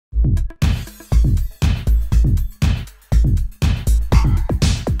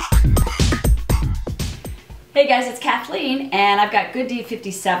Hey guys, it's Kathleen, and I've got Good Deed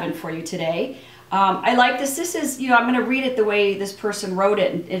 57 for you today. I like this. This is, I'm going to read it the way this person wrote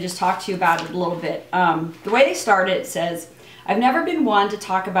it and just talk to you about it a little bit. The way they started, it says, I've never been one to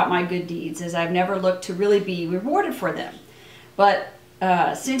talk about my good deeds, as I've never looked to really be rewarded for them. But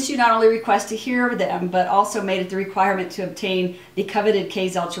since you not only request to hear them, but also made it the requirement to obtain the coveted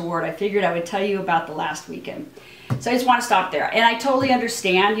Zuelch award, I figured I would tell you about the last weekend. So I just want to stop there. And I totally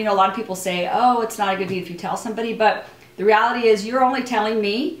understand, a lot of people say, oh, it's not a good deed if you tell somebody, but the reality is you're only telling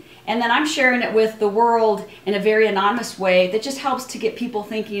me, and then I'm sharing it with the world in a very anonymous way that just helps to get people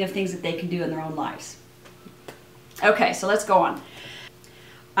thinking of things that they can do in their own lives. Okay, so let's go on.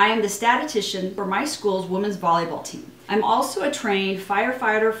 I am the statistician for my school's women's volleyball team. I'm also a trained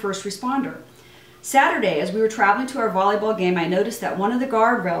firefighter first responder. Saturday, as we were traveling to our volleyball game, I noticed that one of the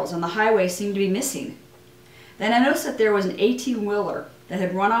guardrails on the highway seemed to be missing. Then I noticed that there was an 18-wheeler that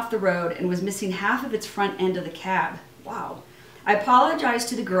had run off the road and was missing half of its front end of the cab. Wow. I apologized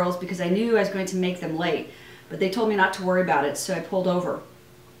to the girls because I knew I was going to make them late, but they told me not to worry about it, so I pulled over.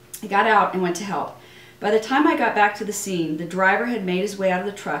 I got out and went to help. By the time I got back to the scene, the driver had made his way out of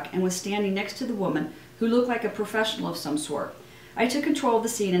the truck and was standing next to the woman who looked like a professional of some sort. I took control of the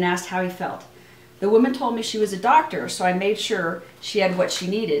scene and asked how he felt. The woman told me she was a doctor, so I made sure she had what she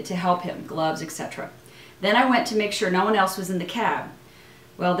needed to help him, gloves, etc. Then I went to make sure no one else was in the cab.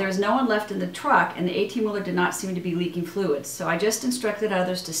 Well, there was no one left in the truck, and the 18-wheeler did not seem to be leaking fluids, so I just instructed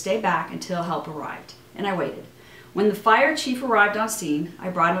others to stay back until help arrived, and I waited. When the fire chief arrived on scene,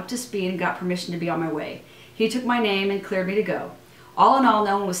 I brought him up to speed and got permission to be on my way. He took my name and cleared me to go. All in all,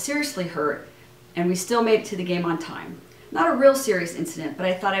 no one was seriously hurt, and we still made it to the game on time. Not a real serious incident, but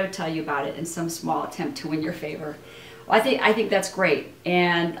I thought I would tell you about it in some small attempt to win your favor. Well, I think that's great,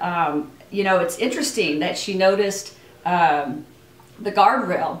 and it's interesting that she noticed the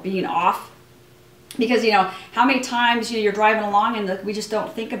guardrail being off, because how many times you're driving along and we just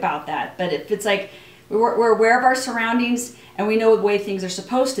don't think about that. But if it's like we're aware of our surroundings and we know the way things are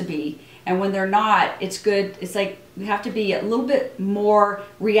supposed to be, and when they're not, it's good. It's like we have to be a little bit more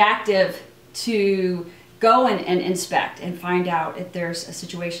reactive to go and inspect and find out if there's a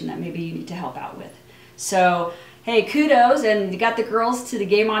situation that maybe you need to help out with. So hey, kudos, and you got the girls to the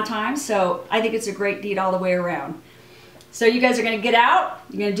game on time, so I think it's a great deed all the way around. So you guys are going to get out,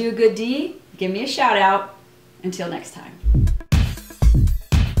 you're going to do a good deed, give me a shout out. Until next time.